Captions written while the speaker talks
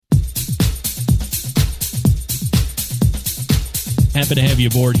Happy to have you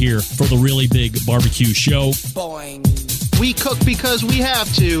aboard here for the Really Big Barbecue Show. Boing. We cook because we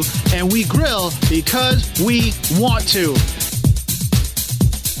have to, and we grill because we want to.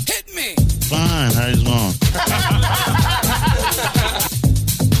 Hit me! Fine, how's it going?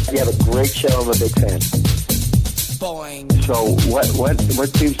 You have a great show. I'm a big fan. Boing. So what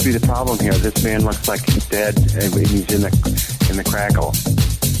seems to be the problem here? This man looks like he's dead, and he's in the crackle.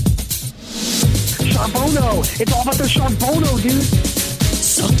 Charbono! It's all about the Charbono, dude!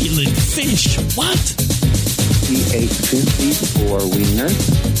 Succulent fish. What? He ate 54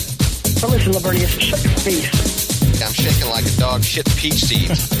 wieners. But listen, Libertius, shut your face. I'm shaking like a dog shit peach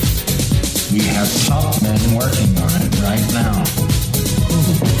seeds. We have top men working on it right now.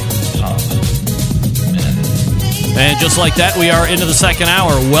 Top men. And just like that, we are into the second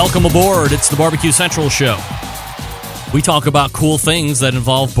hour. Welcome aboard. It's the Barbecue Central Show. We talk about cool things that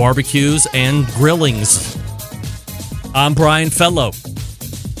involve barbecues and grillings. I'm Brian Fellow.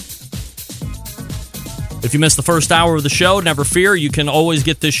 If you missed the first hour of the show, never fear. You can always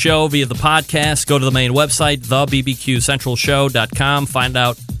get this show via the podcast. Go to the main website, thebbqcentralshow.com. Find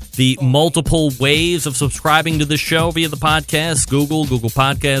out the multiple ways of subscribing to the show via the podcast. Google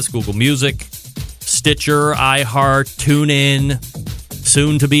Podcasts, Google Music, Stitcher, iHeart, TuneIn,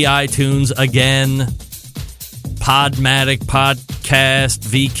 soon to be iTunes again, Podmatic, Podcast,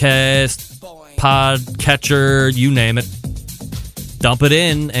 Vcast, Podcatcher, you name it. Dump it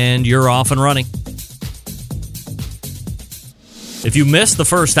in, and you're off and running. If you missed the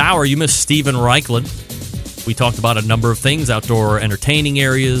first hour, you missed Steven Reichland. We talked about a number of things: outdoor entertaining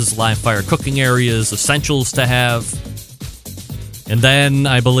areas, live fire cooking areas, essentials to have. And then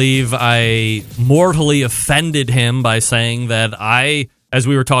I believe I mortally offended him by saying that as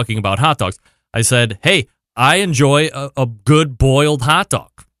we were talking about hot dogs, I said, hey, I enjoy a good boiled hot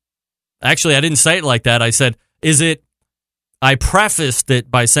dog. Actually, I didn't say it like that. I said, I prefaced it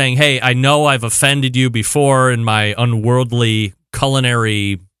by saying, hey, I know I've offended you before in my unworldly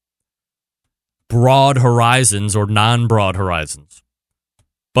culinary broad horizons or non-broad horizons,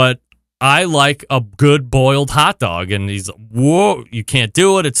 but I like a good boiled hot dog. And he's, whoa, you can't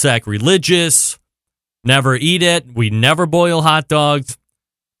do it. It's sacrilegious. Never eat it. We never boil hot dogs.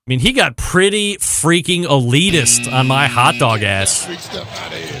 I mean, he got pretty freaking elitist on my hot dog ass.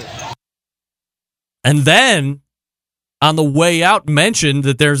 And then on the way out mentioned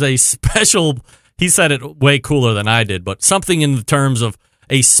that there's a special, he said it way cooler than I did, but something in the terms of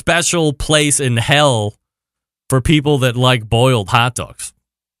a special place in hell for people that like boiled hot dogs.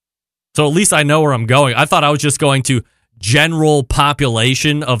 So at least I know where I'm going. I thought I was just going to general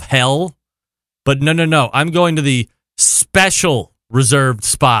population of hell, but no. I'm going to the special reserved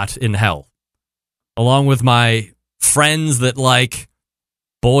spot in hell, along with my friends that like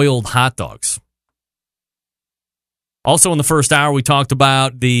boiled hot dogs. Also in the first hour, we talked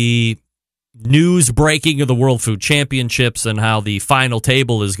about the news breaking of the World Food Championships and how the final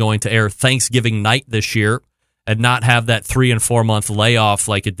table is going to air Thanksgiving night this year and not have that 3 and 4 month layoff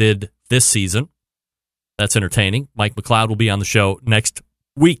like it did this season. That's entertaining. Mike McLeod will be on the show next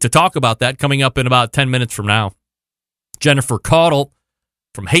week to talk about that, coming up in about 10 minutes from now. Jennifer Caudle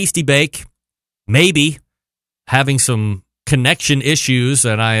from Hastybake, maybe having some connection issues,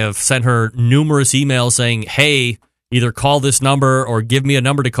 and I have sent her numerous emails saying, hey, either call this number or give me a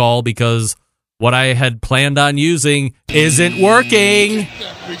number to call because what I had planned on using isn't working.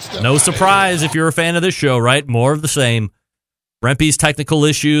 No surprise if you're a fan of this show, right? More of the same. Rempe's technical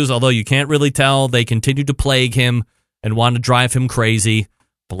issues, although you can't really tell, they continue to plague him and want to drive him crazy.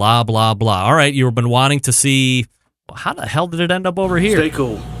 Blah, blah, blah. All right, you've been wanting to see, well, how the hell did it end up over here? Stay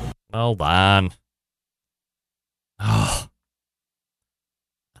cool. Hold on. Oh.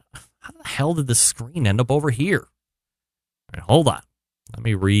 How the hell did the screen end up over here? All right, hold on. Let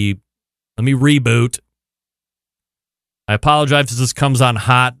me reboot. I apologize if this comes on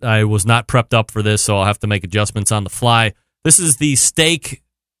hot. I was not prepped up for this, so I'll have to make adjustments on the fly. This is the steak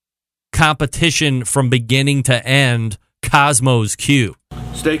competition from beginning to end, Cosmo's Q.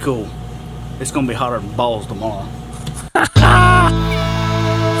 Stay cool. It's going to be hotter than balls tomorrow.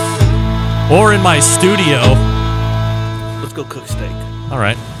 Or in my studio. Let's go cook steak. All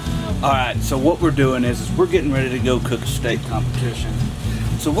right. All right, so what we're doing is we're getting ready to go cook a steak competition.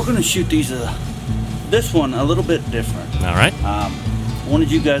 So we're going to shoot this one a little bit different. All right.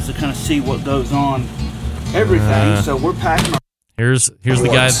 Wanted you guys to kind of see what goes on, everything. So we're packing. Here's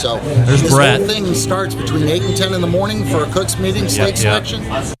the guy. So there's this Brett. whole thing starts between 8 and 10 in the morning for a cook's meeting, steak selection.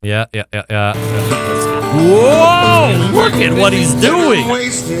 Yeah. Whoa! Look at what he's doing.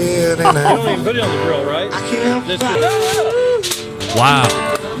 You don't even put it on the grill, right? Wow.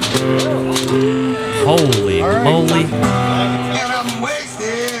 Holy moly.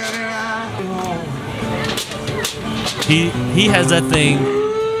 He has that thing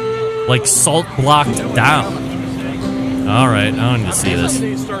like salt blocked down. All right, I don't need to see this.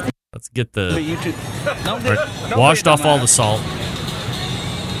 Let's get the washed off all the salt.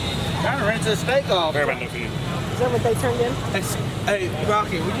 Trying to rinse this steak off. Is that what they turned in? Hey,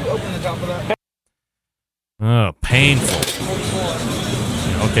 Rocky, would you open the top of that? Oh, painful.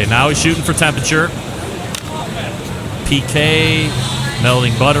 Okay, now he's shooting for temperature. PK,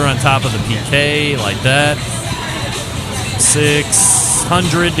 melting butter on top of the PK, like that.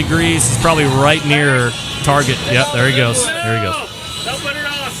 600 degrees. It's probably right near target. Yep, there he goes. There he goes.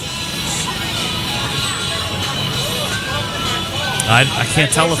 I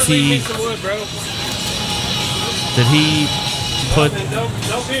can't tell if he... Did he put...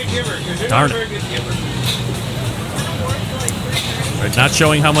 Darn it. Right, not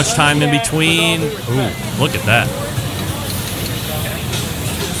showing how much time in between. Ooh, look at that.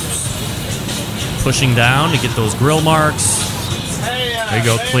 Pushing down to get those grill marks. There you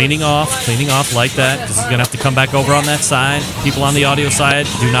go, cleaning off like that, because he's going to have to come back over on that side. People on the audio side,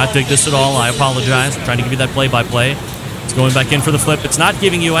 do not dig this at all. I apologize. I'm trying to give you that play-by-play. It's going back in for the flip. It's not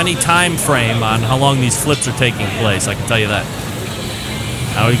giving you any time frame on how long these flips are taking place, I can tell you that.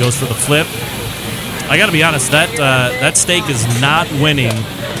 Now he goes for the flip. I got to be honest, that steak is not winning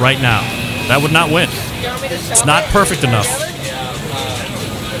right now. That would not win. It's not perfect enough.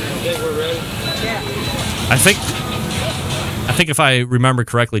 I think if I remember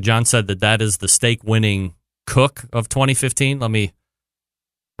correctly, John said that is the steak winning cook of 2015. Let me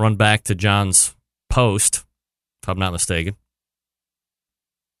run back to John's post, if I'm not mistaken.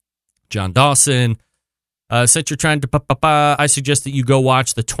 John Dawson, since you're trying to, I suggest that you go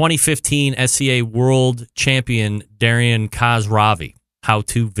watch the 2015 SCA World Champion Darian Khosravi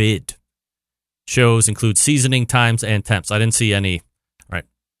how-to vid. Shows include seasoning, times, and temps. I didn't see any. Right.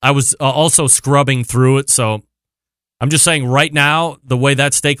 I was also scrubbing through it, so I'm just saying right now, the way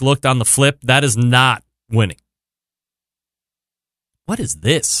that steak looked on the flip, that is not winning. What is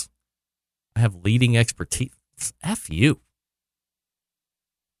this? I have leading expertise. F you.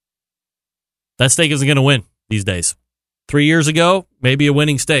 That steak isn't going to win these days. 3 years ago, maybe a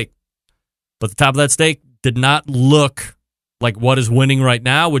winning steak. But the top of that steak did not look like what is winning right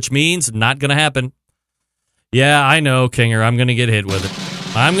now, which means not going to happen. Yeah, I know, Kinger. I'm going to get hit with it.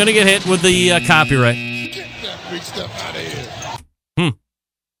 I'm going to get hit with the copyright. Get that big stuff out of here.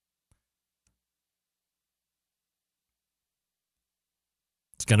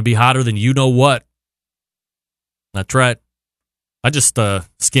 It's going to be hotter than you know what. That's right. I just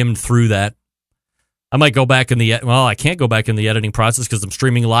skimmed through that. I might go back in the... Well, I can't go back in the editing process because I'm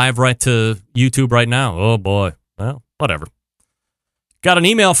streaming live right to YouTube right now. Oh, boy. Well, whatever. Got an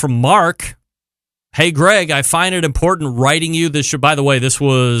email from Mark. Hey, Greg, I find it important writing you this show. By the way, this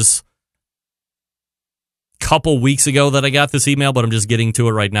was a couple weeks ago that I got this email, but I'm just getting to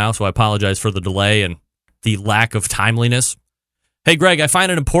it right now, so I apologize for the delay and the lack of timeliness. Hey, Greg, I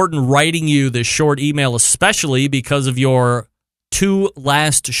find it important writing you this short email, especially because of your 2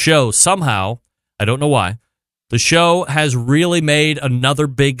 last shows. Somehow, I don't know why, the show has really made another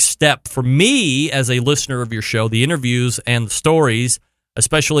big step for me as a listener of your show. The interviews and the stories,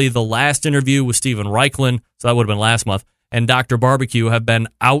 especially the last interview with Stephen Reichlin, so that would have been last month, and Dr. Barbecue have been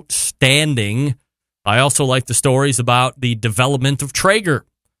outstanding. I also like the stories about the development of Traeger.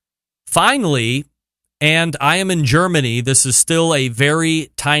 Finally, and I am in Germany, this is still a very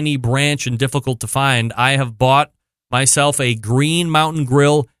tiny branch and difficult to find, I have bought myself a Green Mountain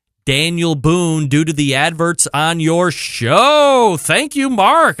Grill Daniel Boone due to the adverts on your show. Thank you,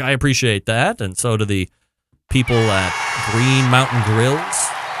 Mark. I appreciate that. And so do the people at Green Mountain Grills.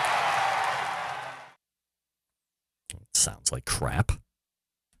 Sounds like crap.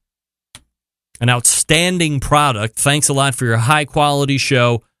 An outstanding product. Thanks a lot for your high-quality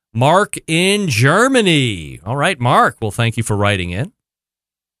show. Mark in Germany. All right, Mark. Well, thank you for writing in.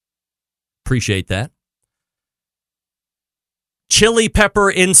 Appreciate that. Chili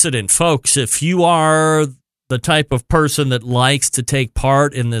pepper incident. Folks, if you are the type of person that likes to take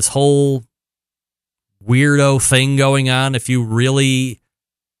part in this whole weirdo thing going on, if you really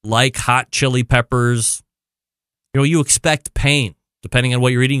like hot chili peppers, you expect pain. Depending on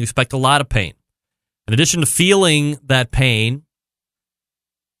what you're eating, you expect a lot of pain. In addition to feeling that pain,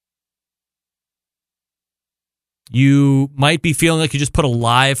 you might be feeling like you just put a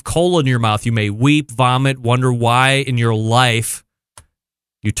live coal in your mouth. You may weep, vomit, wonder why in your life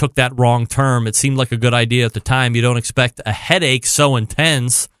you took that wrong term. It seemed like a good idea at the time. You don't expect a headache so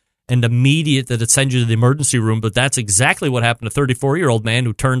intense and immediate that it sends you to the emergency room, but that's exactly what happened to a 34-year-old man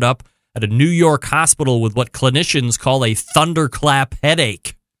who turned up at a New York hospital with what clinicians call a thunderclap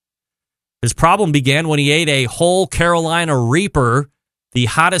headache. His problem began when he ate a whole Carolina Reaper, the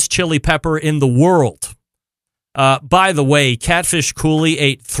hottest chili pepper in the world. By the way, Catfish Cooley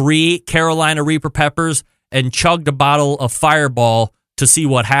ate 3 Carolina Reaper peppers and chugged a bottle of Fireball to see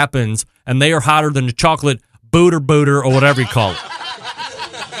what happens, and they are hotter than the chocolate booter or whatever you call it.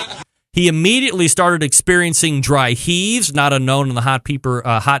 He immediately started experiencing dry heaves, not unknown in the hot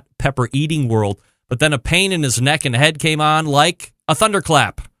pepper eating world, but then a pain in his neck and head came on like a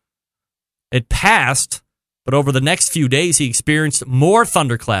thunderclap. It passed, but over the next few days he experienced more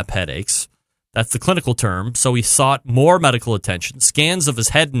thunderclap headaches. That's the clinical term, so he sought more medical attention. Scans of his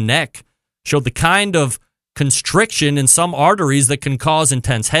head and neck showed the kind of constriction in some arteries that can cause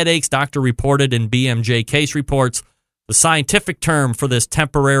intense headaches. Doctor reported in BMJ case reports. The scientific term for this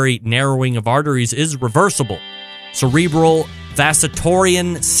temporary narrowing of arteries is reversible cerebral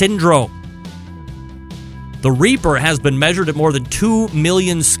vasotorian syndrome. The Reaper has been measured at more than 2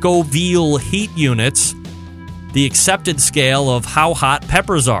 million Scoville heat units, the accepted scale of how hot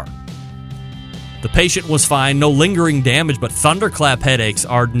peppers are. The patient was fine, no lingering damage, but thunderclap headaches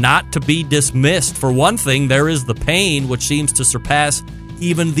are not to be dismissed. For one thing, there is the pain, which seems to surpass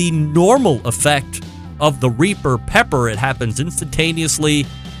even the normal effect of the Reaper pepper. It happens instantaneously.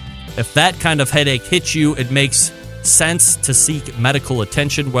 If that kind of headache hits you, it makes sense to seek medical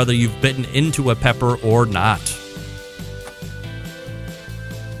attention, whether you've bitten into a pepper or not.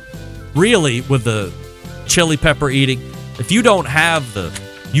 Really, with the chili pepper eating, if you don't have the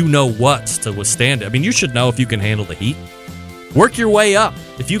you-know-whats to withstand it, I mean, you should know if you can handle the heat. Work your way up.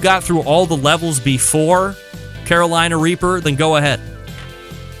 If you got through all the levels before Carolina Reaper, then go ahead.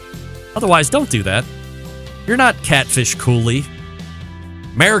 Otherwise, don't do that. You're not Catfish Cooley.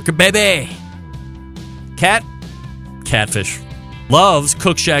 America, baby. Catfish loves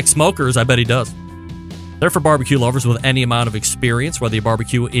Cook Shack smokers. I bet he does. They're for barbecue lovers with any amount of experience, whether you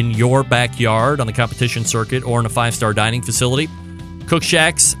barbecue in your backyard, on the competition circuit, or in a 5-star dining facility. Cook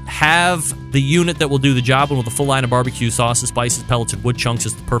Shacks have the unit that will do the job, and with a full line of barbecue sauces, spices, pellets, and wood chunks,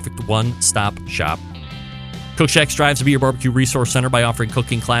 is the perfect one-stop shop. Cook Shack strives to be your barbecue resource center by offering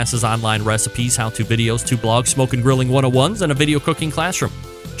cooking classes, online recipes, how-to videos, 2 blogs, smoke and grilling 101s, and a video cooking classroom.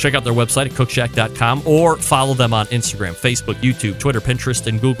 Check out their website at cookshack.com or follow them on Instagram, Facebook, YouTube, Twitter, Pinterest,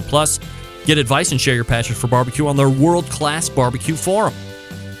 and Google+. Get advice and share your passion for barbecue on their world-class barbecue forum.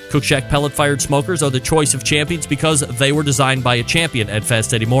 Cook Shack pellet-fired smokers are the choice of champions because they were designed by a champion, Ed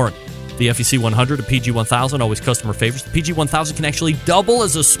Fast Eddie Morin. The FEC 100 and PG 1000, always customer favorites. The PG 1000 can actually double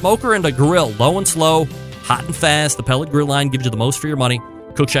as a smoker and a grill. Low and slow, hot and fast. The pellet grill line gives you the most for your money.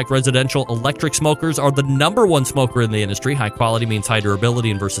 Cook Shack residential electric smokers are the #1 smoker in the industry. High quality means high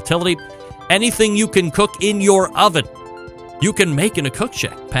durability and versatility. Anything you can cook in your oven, you can make in a Cook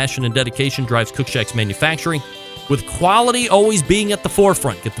Shack. Passion and dedication drives Cook Shack's manufacturing, with quality always being at the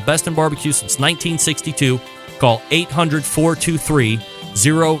forefront. Get the best in barbecue since 1962. Call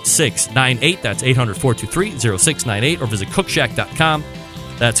 800-423-0698. That's 800-423-0698. Or visit cookshack.com.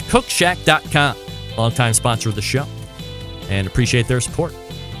 That's cookshack.com. Longtime sponsor of the show. And appreciate their support.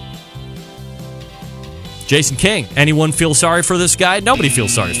 Jason King. Anyone feel sorry for this guy? Nobody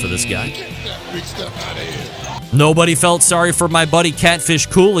feels sorry for this guy. Nobody felt sorry for my buddy Catfish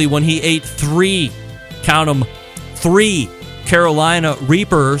Cooley when he ate 3, count them, 3 Carolina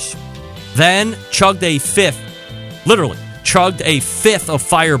Reapers, then chugged a 5th, literally, chugged a 5th of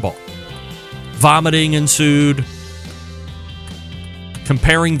Fireball. Vomiting ensued.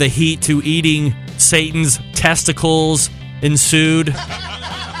 Comparing the heat to eating Satan's testicles ensued.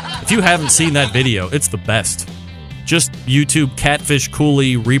 If you haven't seen that video, it's the best. Just YouTube Catfish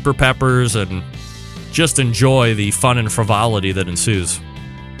Cooley Reaper peppers and just enjoy the fun and frivolity that ensues.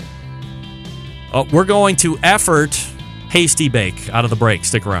 We're going to effort Hastybake out of the break.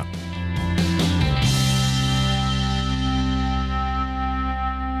 Stick around.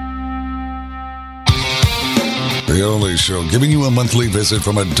 The only show giving you a monthly visit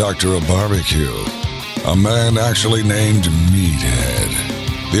from a doctor of barbecue. A man actually named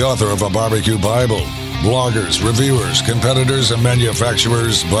Meathead. The author of a barbecue Bible. Bloggers, reviewers, competitors, and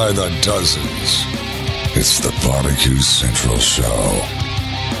manufacturers by the dozens. It's the Barbecue Central Show.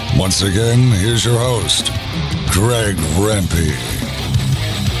 Once again, here's your host, Greg Rempe.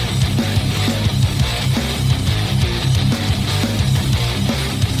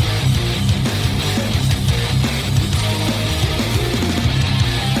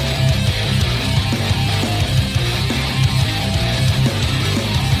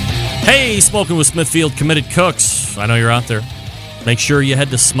 Hey, Smoking with Smithfield committed cooks. I know you're out there. Make sure you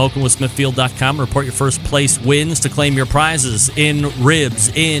head to smokingwithsmithfield.com and report your first place wins to claim your prizes in ribs,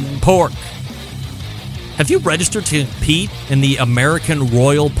 in pork. Have you registered to compete in the American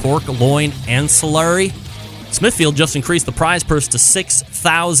Royal Pork Loin Ancillary? Smithfield just increased the prize purse to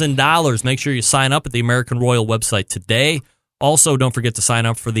 $6,000. Make sure you sign up at the American Royal website today. Also, don't forget to sign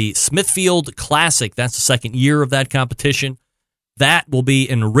up for the Smithfield Classic. That's the second year of that competition. That will be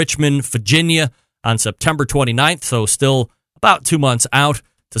in Richmond, Virginia on September 29th, so still about 2 months out.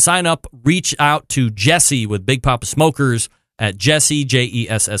 To sign up, reach out to Jesse with Big Papa Smokers at Jesse,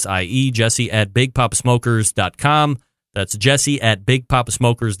 Jessie, Jesse at BigPapaSmokers.com. That's Jesse at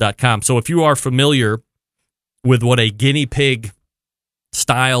BigPapaSmokers.com. So if you are familiar with what a guinea pig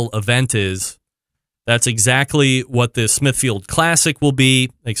style event is, that's exactly what the Smithfield Classic will be,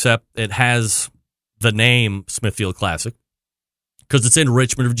 except it has the name Smithfield Classic because it's in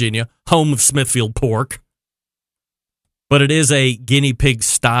Richmond, Virginia, home of Smithfield pork. But it is a guinea pig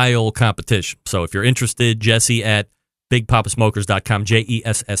style competition. So if you're interested, Jesse at BigPapaSmokers.com, Jessie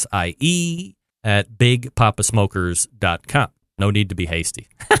at BigPapaSmokers.com. No need to be hasty.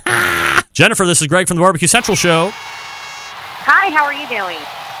 Jennifer, this is Greg from the Barbecue Central Show. Hi, how are you doing?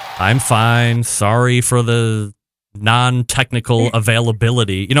 I'm fine. Sorry for the non-technical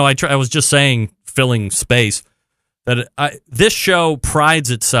availability. You know, I was just saying, filling space, that this show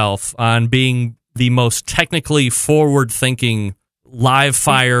prides itself on being the most technically forward-thinking live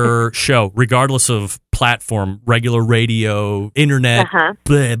fire show, regardless of platform, regular radio, internet,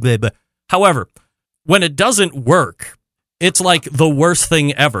 blah, blah, blah. However, when it doesn't work, it's like the worst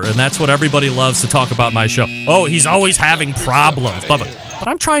thing ever, and that's what everybody loves to talk about my show. Oh, he's always having problems, blah, blah. But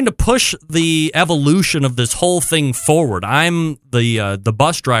I'm trying to push the evolution of this whole thing forward. I'm the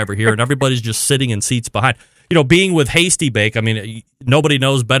bus driver here, and everybody's just sitting in seats behind. You know, being with Hastybake, I mean, nobody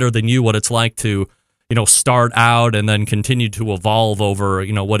knows better than you what it's like to, you know, start out and then continue to evolve over,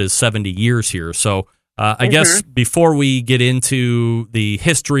 you know, what is 70 years here. So I guess before we get into the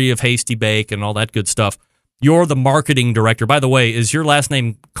history of Hastybake and all that good stuff, you're the marketing director. By the way, is your last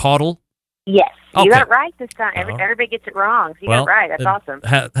name Caudle? Yes. Okay. You got it right this time. Everybody gets it wrong. So you got it right. That's awesome.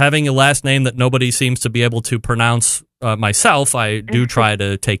 Having a last name that nobody seems to be able to pronounce myself, I do try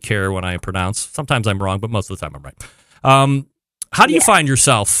to take care when I pronounce. Sometimes I'm wrong, but most of the time I'm right. How do you find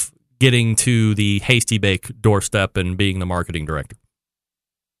yourself getting to the Hastybake doorstep and being the marketing director?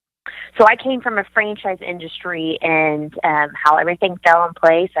 So I came from a franchise industry, and how everything fell in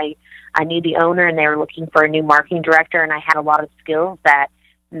place. I knew the owner, and they were looking for a new marketing director, and I had a lot of skills that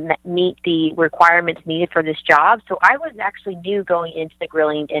meet the requirements needed for this job. So I was actually new going into the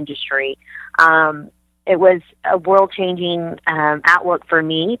grilling industry. It was a world-changing outlook for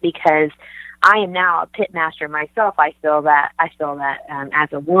me because I am now a pit master myself. I feel that as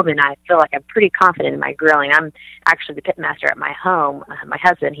a woman, I feel like I'm pretty confident in my grilling. I'm actually the pit master at my home. My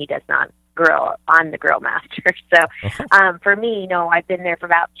husband, he does not grill. I'm the grill master. So for me, you know, I've been there for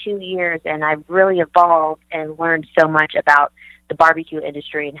about 2 years, and I've really evolved and learned so much about the barbecue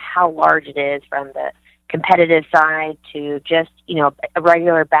industry and how large it is, from the competitive side to just, you know, a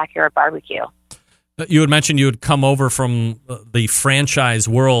regular backyard barbecue. You had mentioned you had come over from the franchise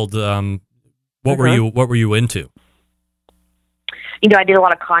world. What were you into? You know, I did a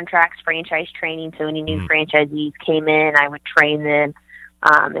lot of contracts, franchise training. So any new franchisees came in, I would train them,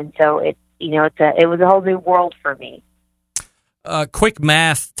 and so it was a whole new world for me. Quick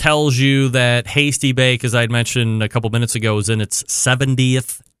math tells you that Hastybake, as I had mentioned a couple minutes ago, is in its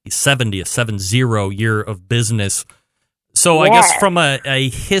 70th year of business. So I guess from a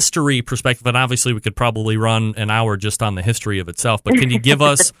history perspective, and obviously we could probably run an hour just on the history of itself, but can you give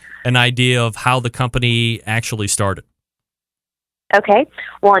us an idea of how the company actually started? Okay.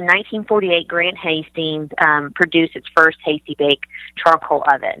 Well, in 1948, Grant Hastings produced its first Hastybake charcoal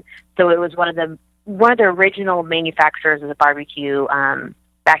oven. So it was one of the original manufacturers of the barbecue,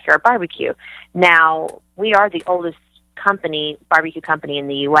 backyard barbecue. Now, we are the oldest barbecue company in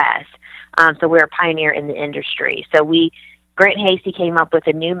the U.S., so we're a pioneer in the industry. So Grant Hasty came up with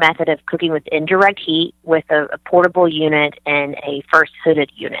a new method of cooking with indirect heat with a portable unit and a first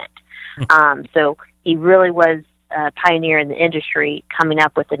hooded unit. So he really was a pioneer in the industry, coming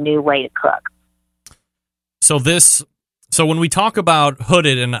up with a new way to cook. So when we talk about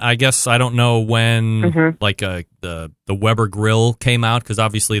hooded, and I guess I don't know when the Weber grill came out, because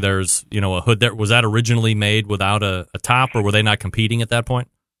obviously there's, you know, a hood there. Was that originally made without a top, or were they not competing at that point?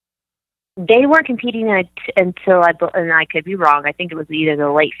 They weren't competing until, and I could be wrong, I think it was either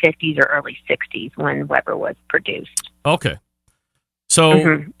the late 50s or early 60s when Weber was produced. Okay.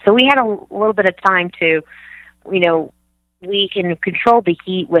 So we had a little bit of time to, you know, we can control the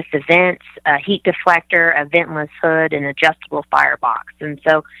heat with the vents, a heat deflector, a ventless hood, and adjustable firebox. And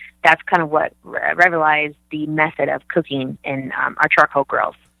so that's kind of what revolutionized the method of cooking in our charcoal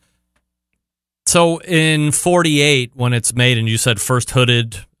grills. So in 48, when it's made, and you said first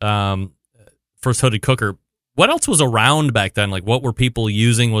hooded cooker, what else was around back then? Like, what were people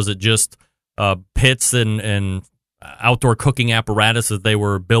using? Was it just pits and outdoor cooking apparatus that they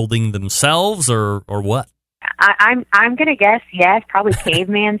were building themselves, or what? I'm gonna guess yes, probably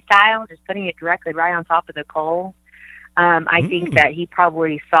caveman style, just putting it directly right on top of the coal. I think that he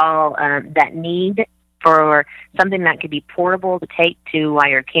probably saw that need for something that could be portable to take to while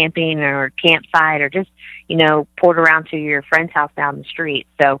you're camping or campsite, or just, port around to your friend's house down the street.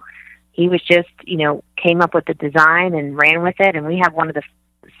 So he was just, came up with the design and ran with it. And we have one of the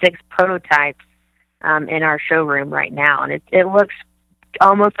 6 prototypes in our showroom right now. And it looks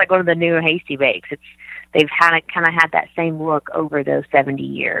almost like one of the new Hastybakes. They've kind of had that same look over those 70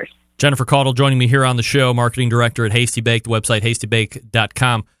 years. Jennifer Caudle joining me here on the show, marketing director at Hastybake, the website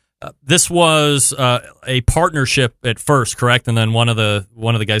hastybake.com. This was a partnership at first, correct? And then one of the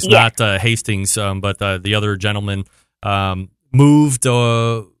guys, yes. not Hastings, but the other gentleman moved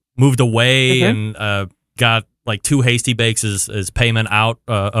away and got like 2 Hastybakes as payment out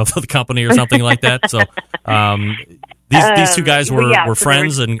of the company or something like that. So these 2 guys were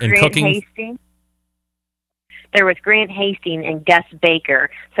friends and cooking. Hastings. There was Grant Hastings and Gus Baker.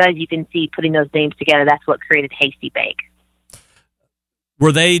 So as you can see, putting those names together, that's what created Hastybake.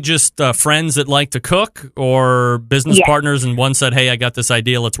 Were they just friends that like to cook, or business partners, and one said, hey, I got this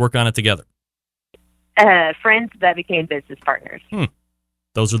idea, let's work on it together? Friends that became business partners.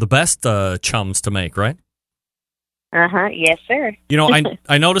 Those are the best chums to make, right? Yes, sir.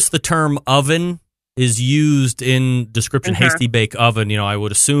 I noticed the term oven is used in description, Hastybake oven. I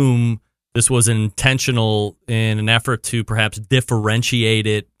would assume this was intentional in an effort to perhaps differentiate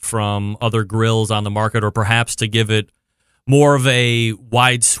it from other grills on the market, or perhaps to give it more of a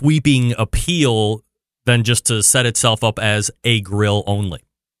wide sweeping appeal than just to set itself up as a grill only.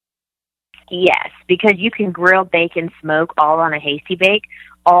 Yes, because you can grill, bake, and smoke all on a Hastybake,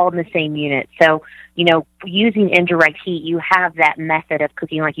 all in the same unit. So, using indirect heat, you have that method of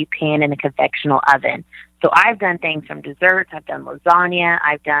cooking like you can in a conventional oven. So I've done things from desserts, I've done lasagna,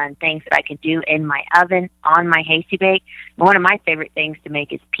 I've done things that I can do in my oven on my Hastybake. One of my favorite things to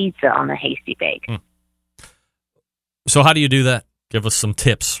make is pizza on the Hastybake. So how do you do that? Give us some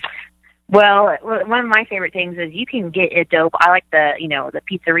tips. Well, one of my favorite things is you can get a dough. I like the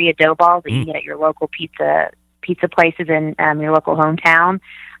pizzeria dough balls that you get at your local pizza places in your local hometown.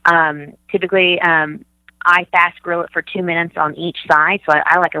 Typically, I fast grill it for 2 minutes on each side, so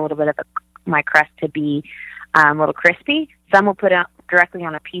I like a little bit of my crust to be a little crispy. Some will put it directly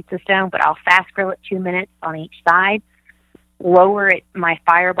on a pizza stone, but I'll fast grill it 2 minutes on each side. Lower my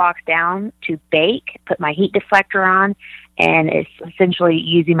firebox down to bake, put my heat deflector on, and it's essentially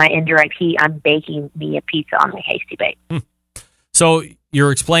using my indirect heat. I'm baking me a pizza on my Hastybake. So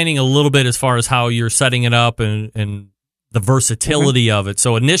you're explaining a little bit as far as how you're setting it up and the versatility of it.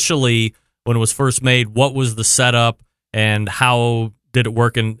 So initially, when it was first made, what was the setup and how did it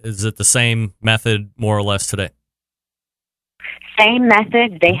work? And is it the same method more or less today? Same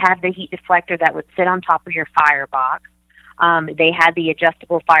method. They have the heat deflector that would sit on top of your firebox. They had the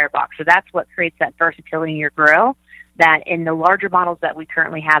adjustable firebox. So that's what creates that versatility in your grill. That in the larger models that we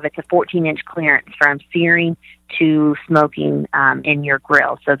currently have, it's a 14-inch clearance from searing to smoking in your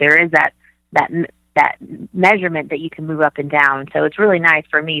grill. So there is that measurement that you can move up and down. So it's really nice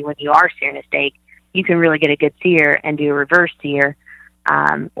for me when you are searing a steak, you can really get a good sear and do a reverse sear,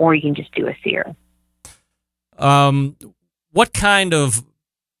 or you can just do a sear. What kind of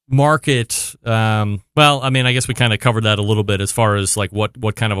market, I guess we kind of covered that a little bit as far as like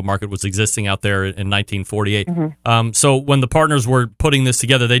what kind of a market was existing out there in 1948. So when the partners were putting this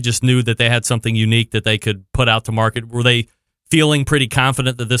together, they just knew that they had something unique that they could put out to market. Were they feeling pretty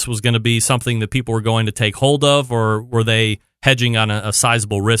confident that this was going to be something that people were going to take hold of, or were they hedging on a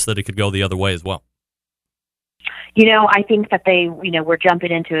sizable risk that it could go the other way as well? I think that they, were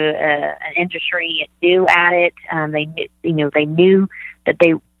jumping into an industry new at it. They knew that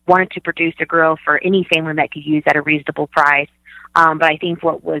they wanted to produce a grill for any family that could use at a reasonable price. But I think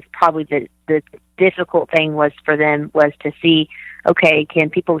what was probably the difficult thing was for them was to see, okay, can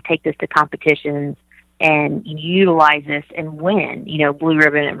people take this to competitions and utilize this and win, blue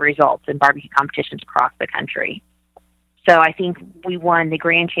ribbon results in barbecue competitions across the country. So I think we won the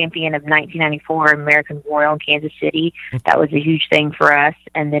grand champion of 1994 American Royal in Kansas City. That was a huge thing for us.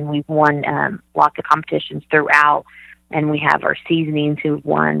 And then we've won lots of competitions throughout. And we have our seasonings who've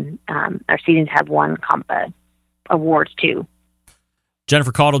won, our seasonings have won awards too.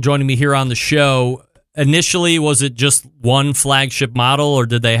 Jennifer Caudle joining me here on the show. Initially, was it just one flagship model, or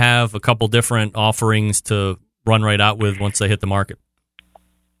did they have a couple different offerings to run right out with once they hit the market?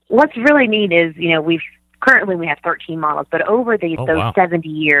 what's really neat is, currently we have 13 models, but over those 70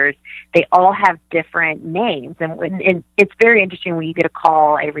 years, they all have different names. And it's very interesting when you get a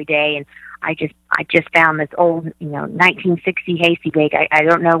call every day and I just found this old, 1960 Hastybake. I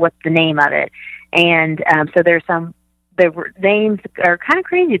don't know what's the name of it. And so the names are kind of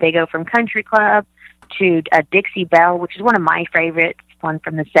crazy. They go from Country Club to a Dixie Belle, which is one of my favorites, one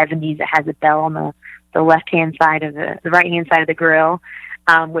from the 70s that has a bell on the left-hand side of the right-hand side of the grill,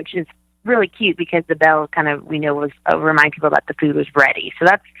 which is really cute because the bell kind of, was remind people that the food was ready. So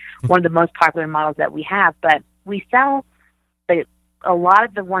that's one of the most popular models that we have. But we sell a lot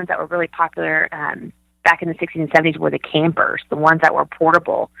of the ones that were really popular back in the 60s and 70s were the campers, the ones that were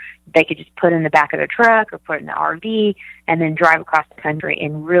portable. They could just put in the back of their truck or put in the RV and then drive across the country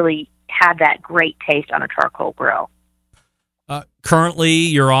and really have that great taste on a charcoal grill. Currently,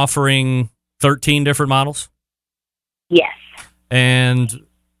 you're offering 13 different models? Yes. And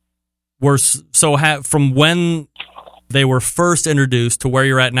from when they were first introduced to where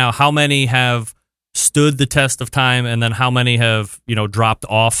you're at now, how many have stood the test of time, and then how many have dropped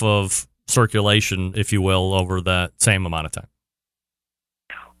off of circulation, if you will, over that same amount of time?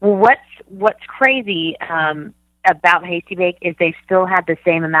 Well, what's crazy about Hastybake is they still have the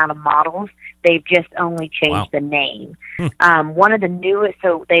same amount of models. They've just only changed the name. One of the newest,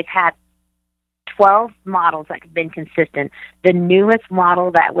 so they've had 12 models that have been consistent. The newest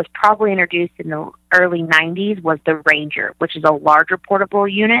model that was probably introduced in the early 90s was the Ranger, which is a larger portable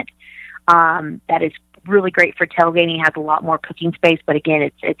unit. That is really great for tailgating. It has a lot more cooking space, but again,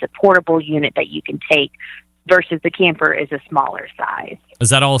 it's a portable unit that you can take versus the camper is a smaller size. Is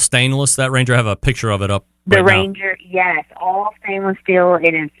that all stainless, that Ranger? I have a picture of it up The right Ranger, yes, all stainless steel.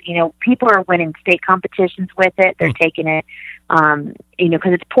 It is, people are winning state competitions with it. They're taking it,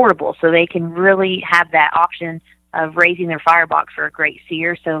 because it's portable, so they can really have that option of raising their firebox for a great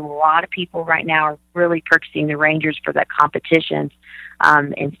sear. So a lot of people right now are really purchasing the Rangers for that competitions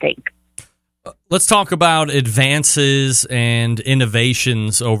in state. Let's talk about advances and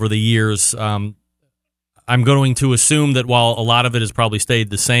innovations over the years. I'm going to assume that while a lot of it has probably stayed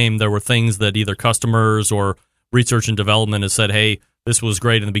the same, there were things that either customers or research and development has said, hey, this was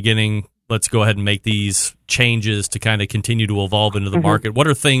great in the beginning. Let's go ahead and make these changes to kind of continue to evolve into the market. What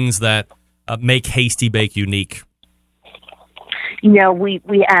are things that make Hastybake unique? We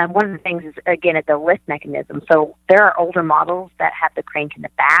one of the things is, again, at the lift mechanism. So there are older models that have the crank in the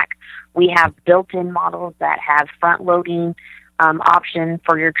back. We have built-in models that have front-loading option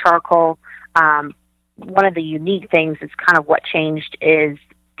for your charcoal. One of the unique things is kind of what changed is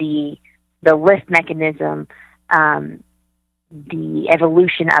the lift mechanism, the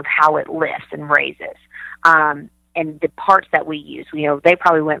evolution of how it lifts and raises. And the parts that we use, they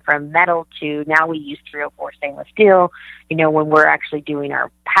probably went from metal to now we use 304 stainless steel, when we're actually doing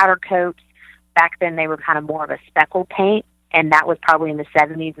our powder coats. Back then they were kind of more of a speckle paint, and that was probably in the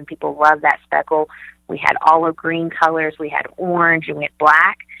 70s, and people loved that speckle. We had olive green colors, we had orange, and we had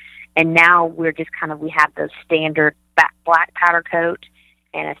black. And now we're just we have those standard black powder coat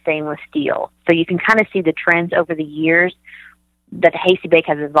and a stainless steel. So you can kind of see the trends over the years that Hastybake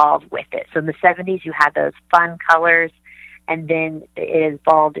has evolved with it. So in the 70s, you had those fun colors, and then it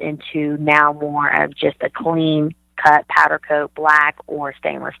evolved into now more of just a clean cut powder coat, black or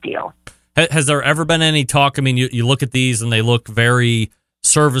stainless steel. Has there ever been any talk? I mean, you look at these and they look very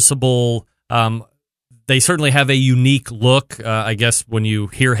serviceable. They certainly have a unique look. I guess when you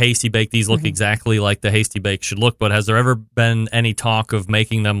hear Hastybake, these look exactly like the Hastybake should look. But has there ever been any talk of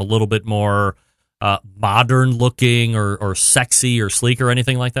making them a little bit more modern looking or sexy or sleek or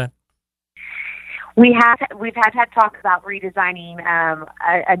anything like that? We've had talk about redesigning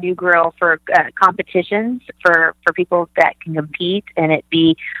a new grill for competitions for people that can compete, and it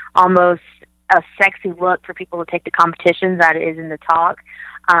be almost a sexy look for people to take the competitions. That is in the talk.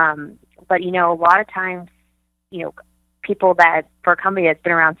 But, a lot of times, people that, for a company that's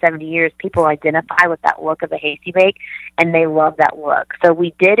been around 70 years, people identify with that look of a Hastybake, and they love that look. So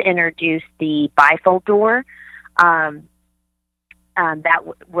we did introduce the bifold door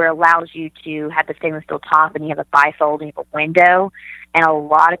where it allows you to have the stainless steel top, and you have a bifold, and you have a window. And a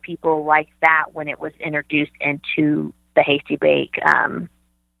lot of people liked that when it was introduced into the Hastybake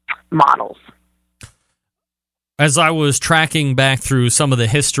models. As I was tracking back through some of the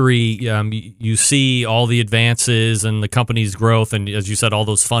history, you see all the advances and the company's growth, and as you said, all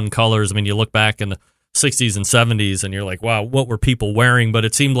those fun colors. I mean, you look back in the 60s and 70s, and you're like, wow, what were people wearing? But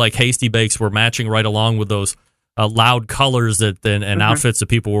it seemed like Hastybakes were matching right along with those loud colors and outfits that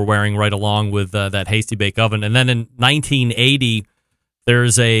people were wearing right along with that Hastybake oven. And then in 1980,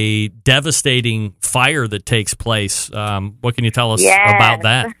 there's a devastating fire that takes place. What can you tell us about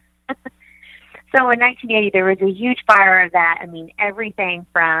that? So in 1980, there was a huge fire of that. I mean, everything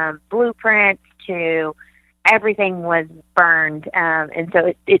from blueprints to everything was burned. And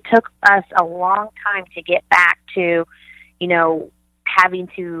so it took us a long time to get back to, having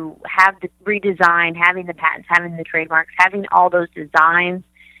to have the redesign, having the patents, having the trademarks, having all those designs.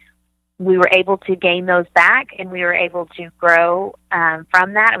 We were able to gain those back, and we were able to grow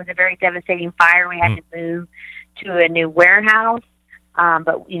from that. It was a very devastating fire. We had to move to a new warehouse,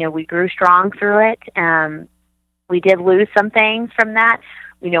 but we grew strong through it. We did lose some things from that.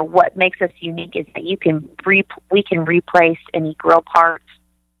 What makes us unique is that we can replace any grill parts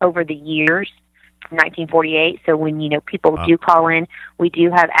over the years from 1948. So when people do call in, we do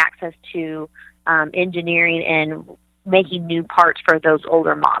have access to engineering and making new parts for those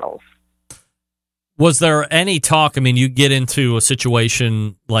older models. Was there any talk? I mean, you get into a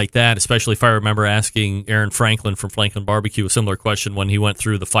situation like that, especially if I remember asking Aaron Franklin from Franklin Barbecue a similar question when he went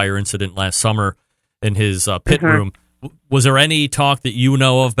through the fire incident last summer in his pit room. Was there any talk that you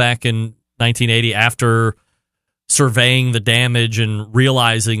know of back in 1980 after surveying the damage and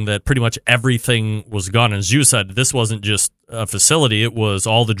realizing that pretty much everything was gone? As you said, this wasn't just a facility, it was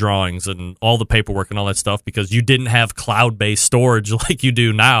all the drawings and all the paperwork and all that stuff, because you didn't have cloud-based storage like you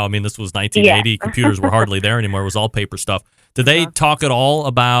do now. I mean, this was 1980. Yeah. Computers were hardly there anymore. It was all paper stuff. Did they talk at all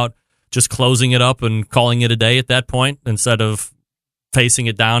about just closing it up and calling it a day at that point instead of facing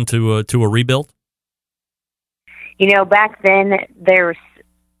it down to a rebuild? Back then,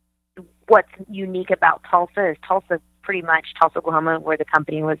 what's unique about Tulsa is pretty much Tulsa, Oklahoma, where the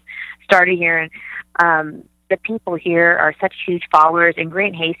company was started here. And the people here are such huge followers. And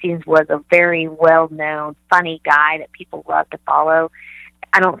Grant Hastings was a very well-known, funny guy that people love to follow.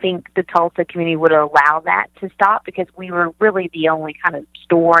 I don't think the Tulsa community would allow that to stop, because we were really the only kind of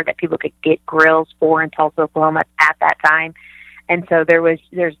store that people could get grills for in Tulsa, Oklahoma at that time. And so there was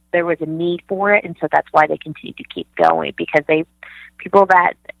a need for it, and so that's why they continue to keep going, because they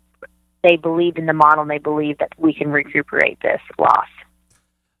believe in the model, and they believe that we can recuperate this loss.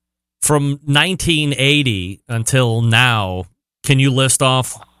 From 1980 until now, can you list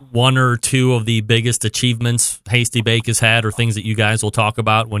off one or two of the biggest achievements Hastybake has had, or things that you guys will talk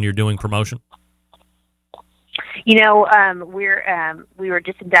about when you're doing promotion? We were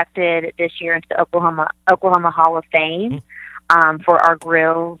just inducted this year into the Oklahoma Hall of Fame. For our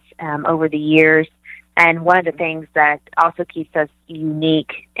grills over the years. And one of the things that also keeps us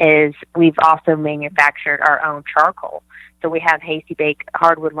unique is we've also manufactured our own charcoal. So we have Hastybake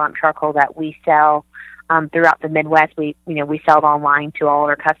hardwood lump charcoal that we sell throughout the Midwest. We sell it online to all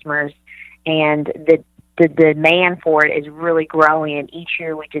our customers, and the demand for it is really growing. And each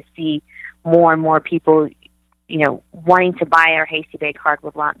year we just see more and more people, wanting to buy our Hastybake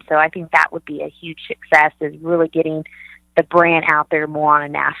hardwood lump. So I think that would be a huge success, is really getting the brand out there more on a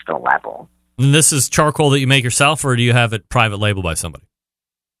national level. And this is charcoal that you make yourself, or do you have it private labeled by somebody?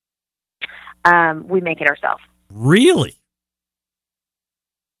 We make it ourselves. Really?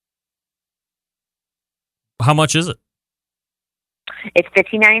 How much is it? It's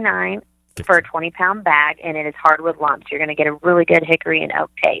 $15.99 for a 20-pound bag, and it is hardwood lumps. You're going to get a really good hickory and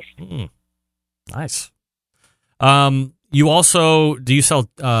oak taste. Nice. You also, do you sell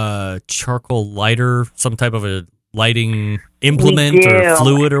charcoal lighter, some type of a lighting implement or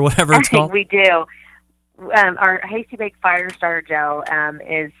fluid or whatever it's called? We do. Our Hastybake Fire Starter Gel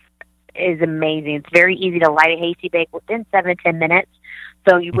is amazing. It's very easy to light a Hastybake within 7 to 10 minutes.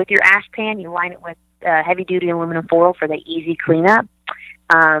 So with your ash pan, you line it with heavy-duty aluminum foil for the easy cleanup.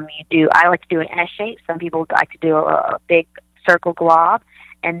 I like to do an S shape. Some people like to do a big circle glob.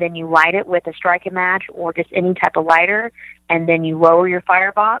 And then you light it with a strike and match or just any type of lighter. And then you lower your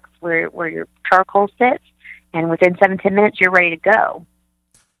firebox where your charcoal sits. And within 7-10 minutes, you're ready to go.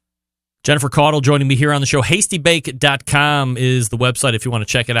 Jennifer Caudle joining me here on the show. Hastybake.com is the website if you want to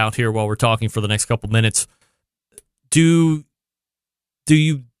check it out here while we're talking for the next couple minutes. Does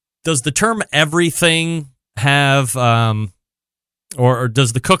the term everything have, or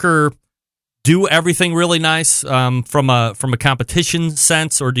does the cooker do everything really nice from a competition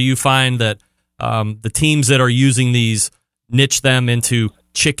sense, or do you find that the teams that are using these niche them into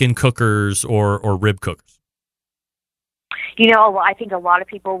chicken cookers or rib cookers? I think a lot of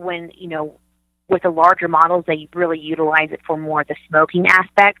people, when, with the larger models, they really utilize it for more of the smoking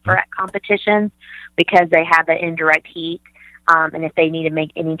aspect for competitions, because they have that indirect heat. And if they need to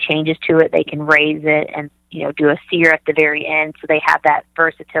make any changes to it, they can raise it and, do a sear at the very end. So they have that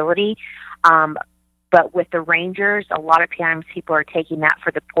versatility. But with the Rangers, a lot of times people are taking that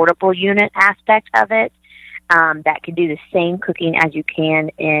for the portable unit aspect of it. That can do the same cooking as you can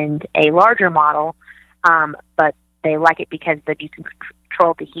in a larger model. But they like it because that you can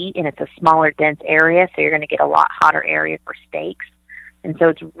control the heat, and it's a smaller, dense area, so you're going to get a lot hotter area for steaks. And so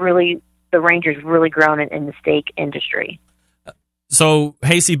it's really, the ranger's really grown in the steak industry. So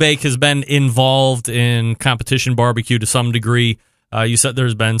Hastybake has been involved in competition barbecue to some degree. You said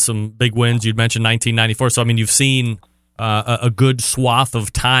there's been some big wins. You'd mentioned 1994. So, I mean, you've seen a good swath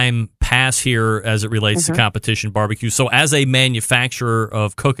of time pass here as it relates to competition barbecue. So as a manufacturer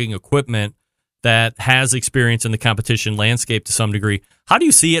of cooking equipment that has experience in the competition landscape to some degree, how do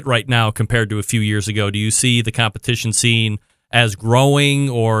you see it right now compared to a few years ago? Do you see the competition scene as growing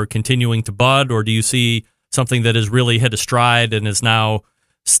or continuing to bud, or do you see something that has really hit a stride and is now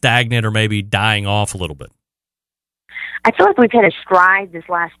stagnant or maybe dying off a little bit? I feel like we've hit a stride this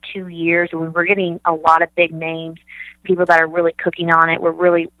last 2 years. We're getting a lot of big names, people that are really cooking on it. We're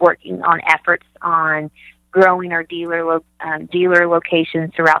really working on efforts on growing our dealer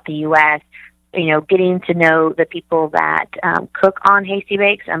locations throughout the U.S., getting to know the people that cook on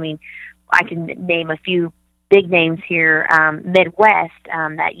Hastybakes. I mean, I can name a few big names here, Midwest,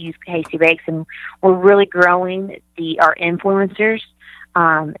 that use Hastybakes, and we're really growing our influencers.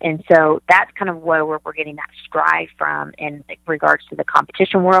 And so that's kind of where we're getting that stride from in regards to the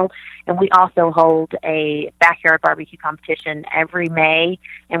competition world. And we also hold a backyard barbecue competition every May,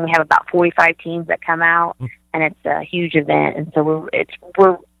 and we have about 45 teams that come out, and it's a huge event. And so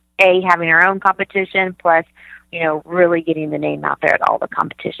we're having our own competition, plus really getting the name out there at all the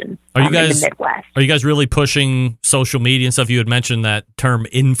competitions in the Midwest. Are you guys really pushing social media and stuff? You had mentioned that term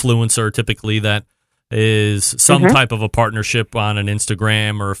influencer. Typically, that is some type of a partnership on an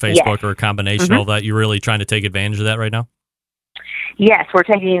Instagram or a Facebook or a combination of all that. You're really trying to take advantage of that right now? Yes, we're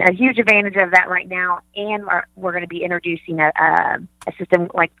taking a huge advantage of that right now, and we're going to be introducing a system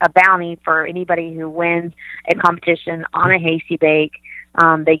like a bounty for anybody who wins a competition on a Hastybake.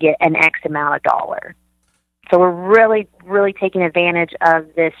 They get an X amount of dollar. So we're really, really taking advantage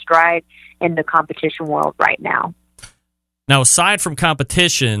of this stride in the competition world right now. Now, aside from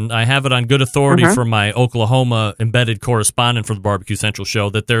competition, I have it on good authority from my Oklahoma embedded correspondent for the Barbecue Central show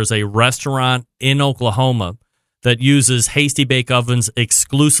that there's a restaurant in Oklahoma that uses Hastybake ovens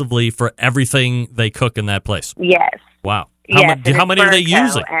exclusively for everything they cook in that place. Yes. Wow. How many are they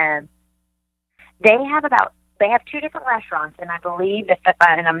using? They have two different restaurants, and I believe,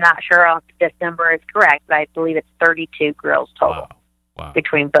 and I'm not sure if this number is correct, but I believe it's 32 grills total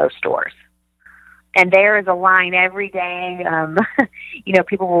between both stores. And there is a line every day.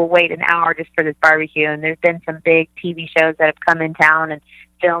 People will wait an hour just for this barbecue, and there's been some big TV shows that have come in town and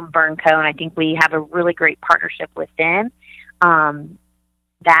filmed Burn Co., and I think we have a really great partnership with them.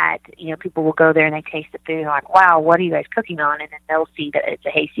 That people will go there and they taste the food and they're like, wow, what are you guys cooking on? And then they'll see that it's a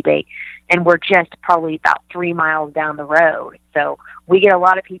Hastybake, and we're just probably about 3 miles down the road. So we get a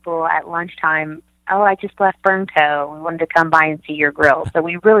lot of people at lunchtime. Oh, I just left Burn Co. We wanted to come by and see your grill. So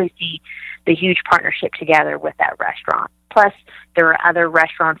we really see the huge partnership together with that restaurant. Plus, there are other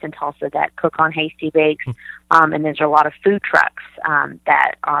restaurants in Tulsa that cook on Hastybakes, and there's a lot of food trucks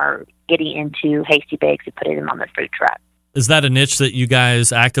that are getting into Hastybakes and putting them on their food truck. Is that a niche that you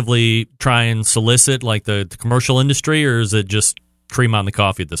guys actively try and solicit, like the commercial industry, or is it just cream on the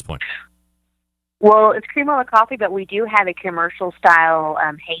coffee at this point? Well, it's cream on the coffee, but we do have a commercial-style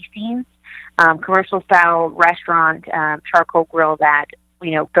Hastings, commercial-style restaurant charcoal grill that,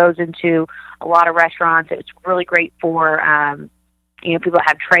 goes into a lot of restaurants. It's really great for, people that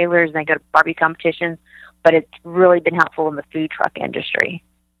have trailers and they go to barbecue competitions, but it's really been helpful in the food truck industry.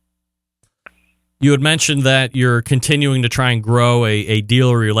 You had mentioned that you're continuing to try and grow a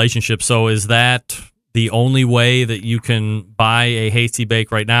dealer relationship. So is that the only way that you can buy a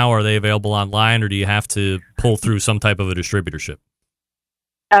Hastybake right now? Are they available online, or do you have to pull through some type of a distributorship?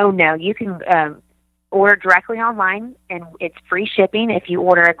 Oh, no. You can order directly online, and it's free shipping if you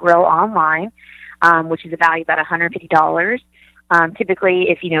order a grill online, which is a value about $150. Typically,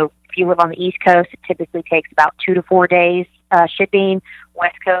 if you live on the East Coast, it typically takes about 2 to 4 days shipping.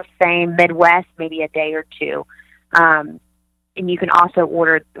 West Coast, same. Midwest, maybe a day or two. And you can also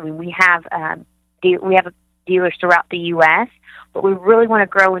order. We have dealers throughout the U.S., but we really want to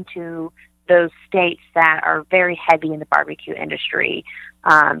grow into those states that are very heavy in the barbecue industry: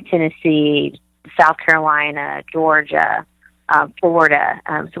 Tennessee, South Carolina, Georgia, Florida.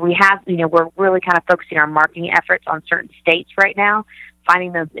 So we have, we're really kind of focusing our marketing efforts on certain states right now,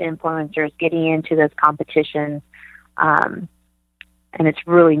 finding those influencers, getting into those competitions. And it's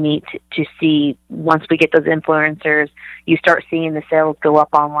really neat to see once we get those influencers, you start seeing the sales go up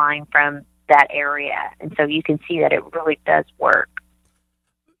online from that area. And so you can see that it really does work.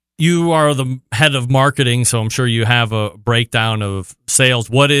 You are the head of marketing, so I'm sure you have a breakdown of sales.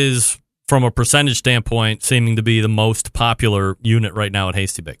 What is from a percentage standpoint, seeming to be the most popular unit right now at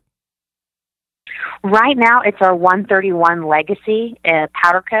Hastybake? Right now, it's our 131 Legacy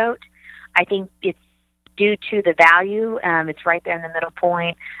powder coat. I think it's due to the value. It's right there in the middle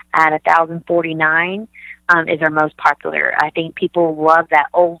point at $1,049. Is our most popular. I think people love that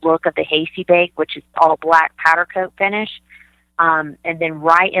old look of the Hastybake, which is all black powder coat finish. And then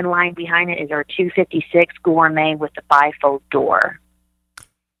right in line behind it is our 256 Gourmet with the bifold door.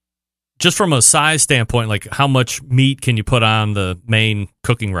 Just from a size standpoint, like how much meat can you put on the main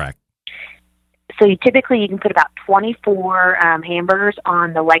cooking rack? So you can put about 24 hamburgers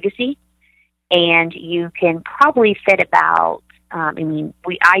on the Legacy, and you can probably fit about, I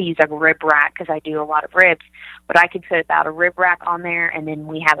use a rib rack because I do a lot of ribs, but I could put about a rib rack on there, and then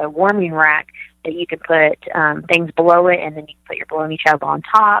we have a warming rack that you can put things below it, and then you can put your bologna chub on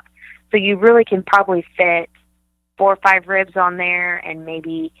top. So you really can probably fit 4 or 5 ribs on there, and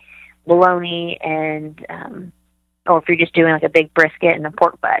maybe bologna, and or if you're just doing like a big brisket and a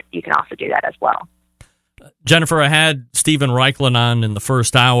pork butt, you can also do that as well. Jennifer, I had Steven Reichlin on in the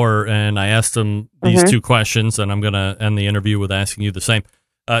first hour, and I asked him these 2 questions, and I'm going to end the interview with asking you the same.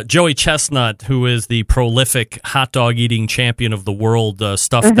 Joey Chestnut, who is the prolific hot dog eating champion of the world,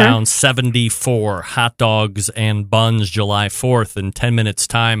 stuffed down 74 hot dogs and buns July 4th in 10 minutes'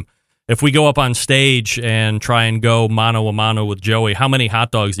 time. If we go up on stage and try and go mano a mano with Joey, how many hot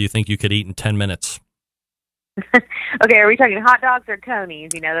dogs do you think you could eat in 10 minutes? Okay, are we talking hot dogs or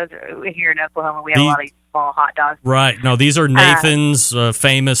conies? Those are, here in Oklahoma, we have a lot of small hot dogs. Right. No, these are Nathan's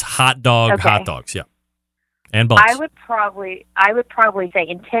famous hot dogs, yeah. And buns. I would probably say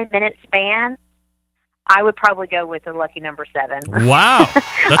in 10-minute span, I would probably go with the lucky number 7. Wow.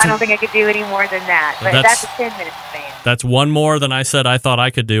 I don't think I could do any more than that, but that's a 10-minute span. That's one more than I said I thought I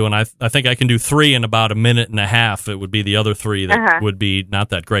could do, and I think I can do 3 in about a minute and a half. It would be the other 3 that would be not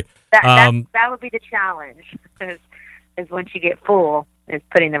that great. That would be the challenge, is once you get full, is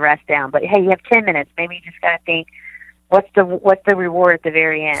putting the rest down. But hey, you have 10 minutes. Maybe you just got to think, what's the reward at the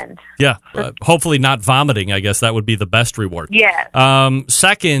very end? Yeah, hopefully not vomiting. I guess that would be the best reward. Yeah.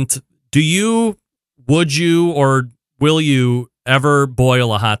 Second, would you or will you ever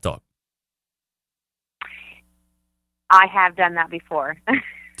boil a hot dog? I have done that before.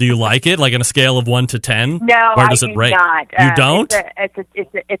 Do you like it? Like on a scale of 1 to 10? No, where does I it do rate? not. You don't?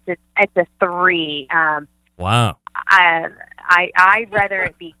 It's a 3. Wow. I'd rather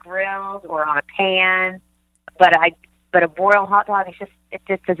it be grilled or on a pan, but a boiled hot dog, it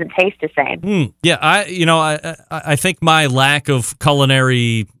just doesn't taste the same. Yeah, I think my lack of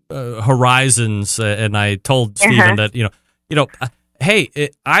culinary horizons, and I told Steven that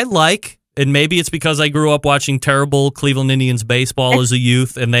I like. And maybe it's because I grew up watching terrible Cleveland Indians baseball as a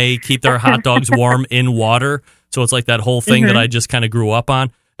youth, and they keep their hot dogs warm in water. So it's like that whole thing that I just kind of grew up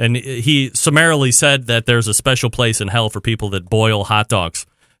on. And he summarily said that there's a special place in hell for people that boil hot dogs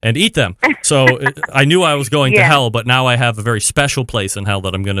and eat them. So I knew I was going to hell, but now I have a very special place in hell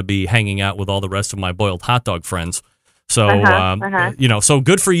that I'm going to be hanging out with all the rest of my boiled hot dog friends. So, so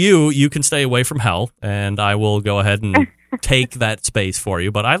good for you. You can stay away from hell, and I will go ahead and take that space for you.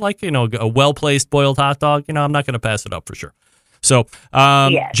 But I like, a well-placed boiled hot dog. I'm not going to pass it up for sure. So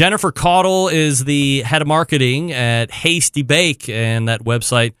Jennifer Caudle is the head of marketing at Hastybake, and that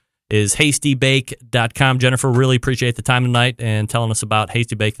website is hastybake.com. Jennifer, really appreciate the time tonight and telling us about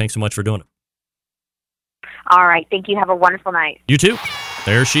Hastybake. Thanks so much for doing it. All right. Thank you. Have a wonderful night. You too.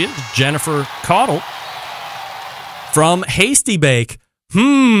 There she is, Jennifer Caudle from Hastybake.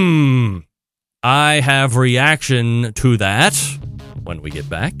 I have reaction to that when we get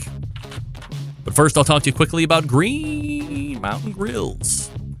back. But first, I'll talk to you quickly about Green Mountain Grills.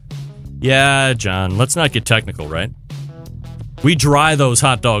 Yeah, John, let's not get technical, right? We dry those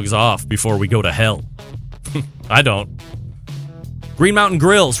hot dogs off before we go to hell. I don't. Green Mountain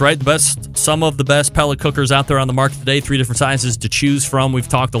Grills, right? Some of the best pellet cookers out there on the market today. 3 different sizes to choose from. We've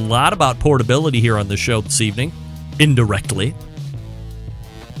talked a lot about portability here on the show this evening, indirectly.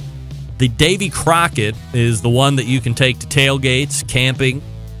 The Davy Crockett is the one that you can take to tailgates, camping,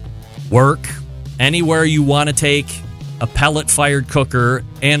 work, anywhere you want to take a pellet-fired cooker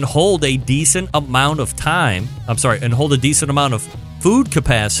and hold a decent amount of food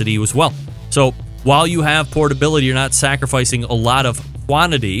capacity as well. So while you have portability, you're not sacrificing a lot of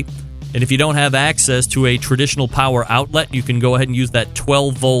quantity. And if you don't have access to a traditional power outlet, you can go ahead and use that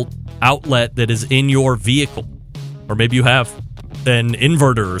 12-volt outlet that is in your vehicle. Or maybe you have an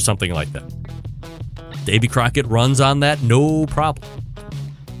inverter or something like that. Davy Crockett runs on that, no problem.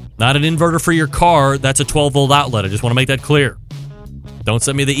 Not an inverter for your car, that's a 12-volt outlet. I just want to make that clear. Don't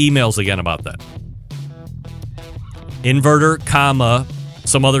send me the emails again about that. Inverter,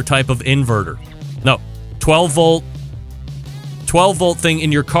 some other type of inverter. No, 12 volt thing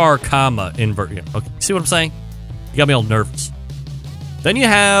in your car, inverter. Okay, see what I'm saying? You got me all nervous. Then you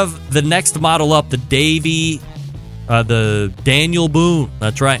have the next model up, the Daniel Boone.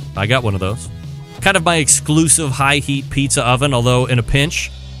 That's right, I got one of those. Kind of my exclusive high heat pizza oven, although in a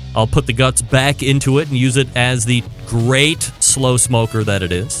pinch, I'll put the guts back into it and use it as the great slow smoker that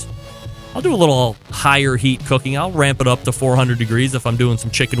it is. I'll do a little higher heat cooking. I'll ramp it up to 400 degrees if I'm doing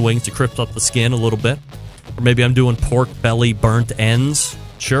some chicken wings to crisp up the skin a little bit. Or maybe I'm doing pork belly burnt ends.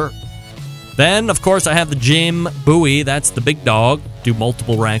 Sure. Then, of course, I have the Jim Bowie. That's the big dog. Do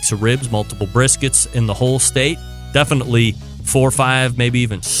multiple racks of ribs, multiple briskets in the whole state. Definitely 4, 5, maybe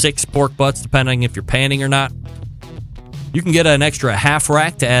even 6 pork butts, depending if you're panning or not. You can get an extra half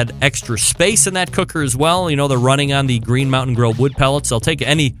rack to add extra space in that cooker as well. You know, they're running on the Green Mountain Grill wood pellets. They'll take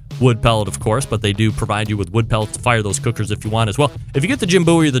any wood pellet, of course, but they do provide you with wood pellets to fire those cookers if you want as well. If you get the Jim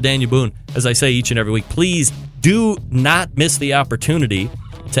Bowie or the Daniel Boone, as I say each and every week, please do not miss the opportunity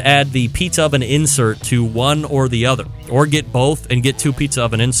to add the pizza oven insert to one or the other, or get both and get 2 pizza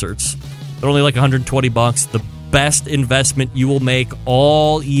oven inserts. They're only like $120. The best investment you will make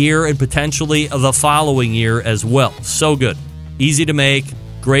all year and potentially the following year as well. So good. Easy to make.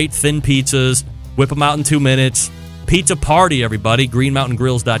 Great thin pizzas. Whip them out in 2 minutes. Pizza party, everybody.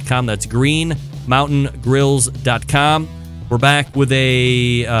 GreenMountainGrills.com. That's GreenMountainGrills.com. We're back with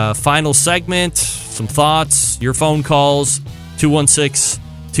a final segment. Some thoughts. Your phone calls.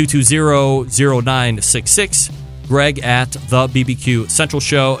 216-220-0966. Greg at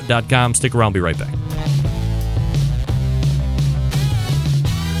thebbqcentralshow.com. Stick around. Be right back.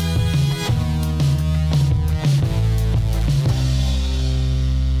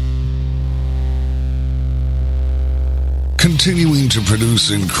 Continuing to produce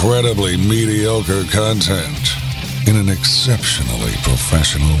incredibly mediocre content in an exceptionally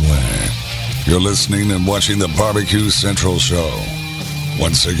professional way. You're listening and watching the Barbecue Central Show.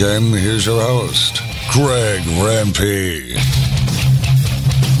 Once again, here's your host, Greg Rempe.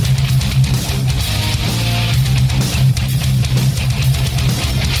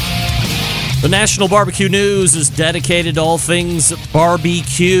 The National Barbecue News is dedicated to all things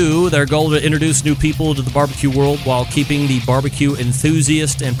barbecue. Their goal to introduce new people to the barbecue world while keeping the barbecue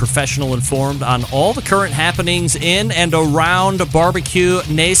enthusiast and professional informed on all the current happenings in and around Barbecue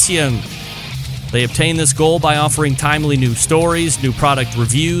Nation. They obtain this goal by offering timely new stories, new product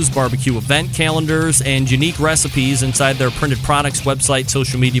reviews, barbecue event calendars, and unique recipes inside their printed products, website,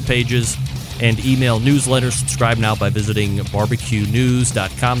 social media pages, and email newsletters. Subscribe now by visiting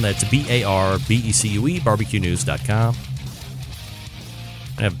barbecuenews.com. That's BARBECUE, barbecuenews.com.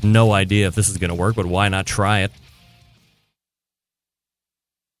 I have no idea if this is going to work, but why not try it?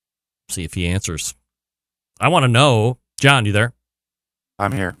 See if he answers. I want to know. John, you there?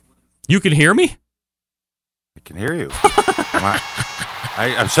 I'm here. You can hear me? I can hear you.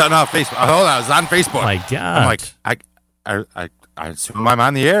 I'm shutting off Facebook. Hold on, I was on Facebook. My God. I'm like, I assume I'm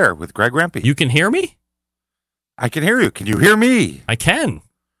on the air with Greg Rempe. You can hear me? I can hear you. Can you hear me? I can.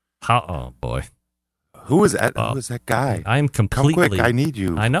 Oh, boy. Who is that? Who is that guy? I'm completely... Come quick, I need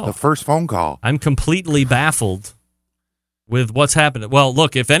you. I know. The first phone call. I'm completely baffled with what's happening. Well,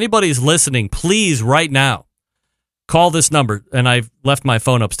 look, if anybody's listening, please, right now, call this number. And I've left my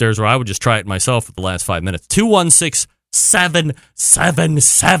phone upstairs where I would just try it myself for the last 5 minutes.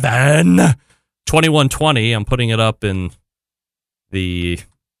 216-777-2120. I'm putting it up in the...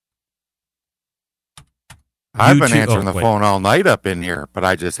 I've been answering the phone all night up in here, but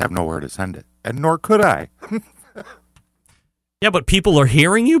I just have nowhere to send it. And nor could I. Yeah, but people are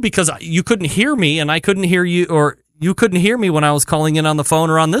hearing you because you couldn't hear me and I couldn't hear you, or you couldn't hear me when I was calling in on the phone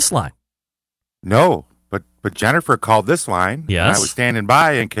or on this line. No, but Jennifer called this line. Yes. And I was standing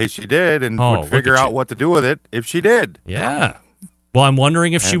by in case she did and would figure out what to do with it if she did. Yeah. Well, I'm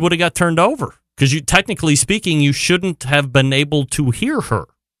wondering if she would have got turned over. Because you, technically speaking, you shouldn't have been able to hear her,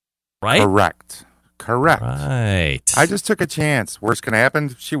 right? Correct. Right. I just took a chance. Worst can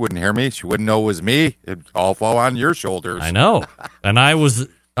happen, she wouldn't hear me. She wouldn't know it was me. It'd all fall on your shoulders. I know. And I was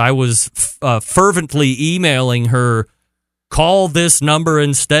fervently emailing her, call this number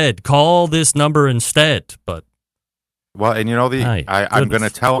instead. Call this number instead. But well, and you know, I'm going to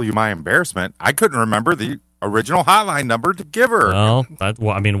tell you my embarrassment. I couldn't remember the original hotline number to give her. Well,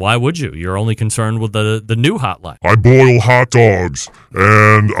 I mean, why would you? You're only concerned with the new hotline. I boil hot dogs,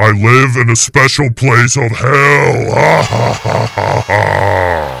 and I live in a special place of hell.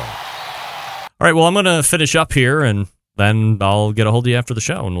 All right, well, I'm going to finish up here, and then I'll get a hold of you after the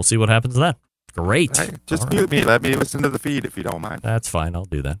show, and we'll see what happens then. Great. Just mute me. Let me listen to the feed if you don't mind. That's fine. I'll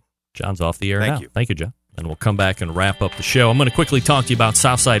do that. John's off the air now. Thank you. Thank you, John. and we'll come back and wrap up the show. I'm going to quickly talk to you about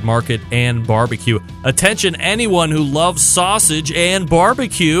Southside Market and Barbecue. Attention, anyone who loves sausage and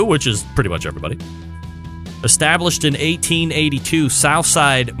barbecue, which is pretty much everybody. Established in 1882,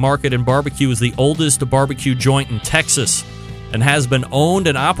 Southside Market and Barbecue is the oldest barbecue joint in Texas and has been owned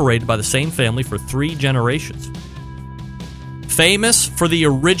and operated by the same family for 3 generations. Famous for the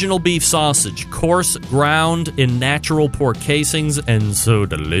original beef sausage, coarse, ground in natural pork casings, and so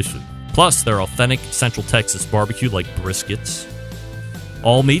delicious. Plus, their authentic Central Texas barbecue like briskets.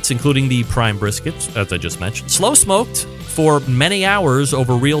 All meats, including the prime briskets, as I just mentioned, slow smoked for many hours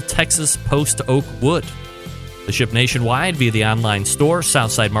over real Texas post oak wood. They ship nationwide via the online store,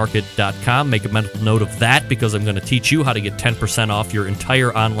 SouthsideMarket.com. Make a mental note of that because I'm going to teach you how to get 10% off your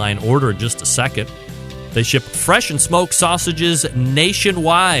entire online order in just a second. They ship fresh and smoked sausages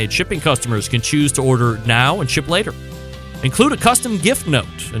nationwide. Shipping customers can choose to order now and ship later. Include a custom gift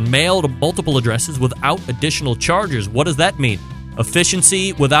note and mail to multiple addresses without additional charges. What does that mean?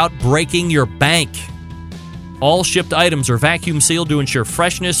 Efficiency without breaking your bank. All shipped items are vacuum sealed to ensure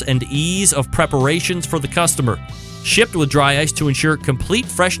freshness and ease of preparations for the customer. Shipped with dry ice to ensure complete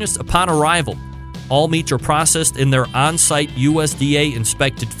freshness upon arrival. All meats are processed in their on-site USDA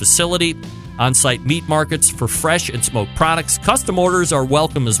inspected facility. On-site meat markets for fresh and smoked products. Custom orders are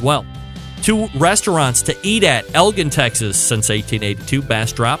welcome as well. 2 restaurants to eat at: Elgin, Texas, since 1882,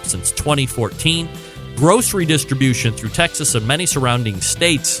 Bastrop since 2014, grocery distribution through Texas and many surrounding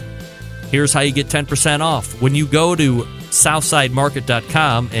states. Here's how you get 10% off. When you go to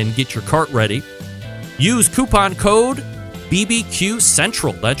SouthsideMarket.com and get your cart ready, use coupon code BBQ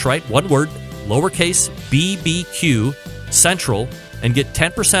Central. That's right, one word, lowercase BBQ Central, and get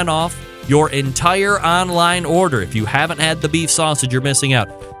 10% off your entire online order. If you haven't had the beef sausage, you're missing out.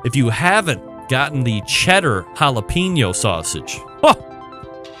 If you haven't gotten the cheddar jalapeno sausage,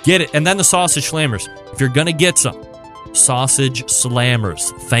 get it. And then the sausage slammers. If you're going to get some, sausage slammers.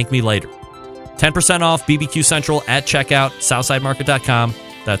 Thank me later. 10% off BBQ Central at checkout, SouthsideMarket.com.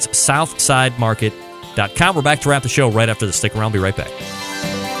 That's SouthsideMarket.com. We're back to wrap the show right after this. Stick around. Be right back.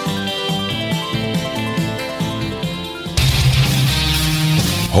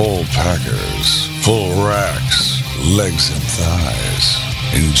 Whole packers, full racks, legs and thighs,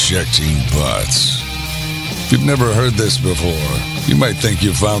 injecting butts. If you've never heard this before, you might think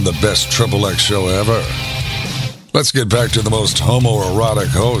you found the best Triple X show ever. Let's get back to the most homoerotic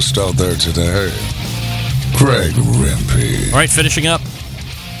host out there today, Greg Rempe. All right, finishing up.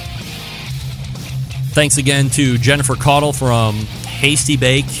 Thanks again to Jennifer Caudle from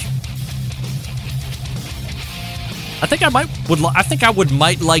Hastybake. I think I might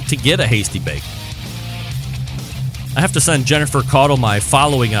like to get a Hastybake. I have to send Jennifer Caudle my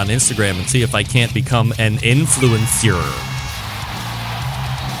following on Instagram and see if I can't become an influencer.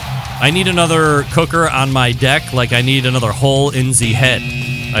 I need another cooker on my deck like I need another hole in the head.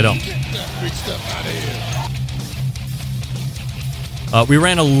 I don't. We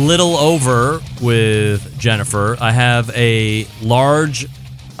ran a little over with Jennifer. I have a large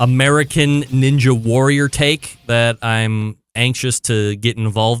American Ninja Warrior take that I'm anxious to get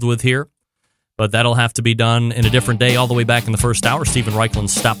involved with here. But that'll have to be done in a different day. All the way back in the first hour, Stephen Reichlin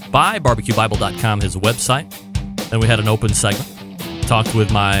stopped by, barbecuebible.com, his website. Then we had an open segment. Talked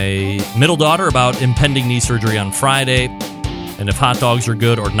with my middle daughter about impending knee surgery on Friday and if hot dogs are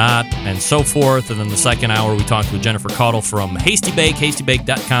good or not, and so forth. And then the second hour, we talked with Jennifer Caudle from Hastybake.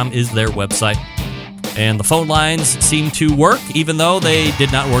 Hastybake.com is their website. And the phone lines seem to work, even though they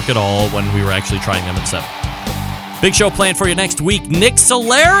did not work at all when we were actually trying them at 7. Big show planned for you next week. Nick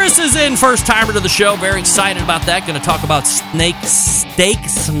Solaris is in, first timer to the show. Very excited about that. Going to talk about steak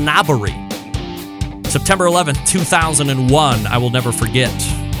snobbery. September 11th, 2001. I will never forget.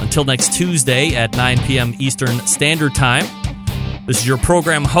 Until next Tuesday at 9 p.m. Eastern Standard Time. This is your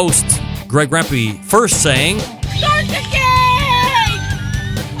program host, Greg Rempe, first saying, Start the game!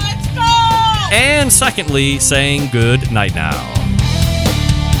 Let's go! And secondly, saying good night now.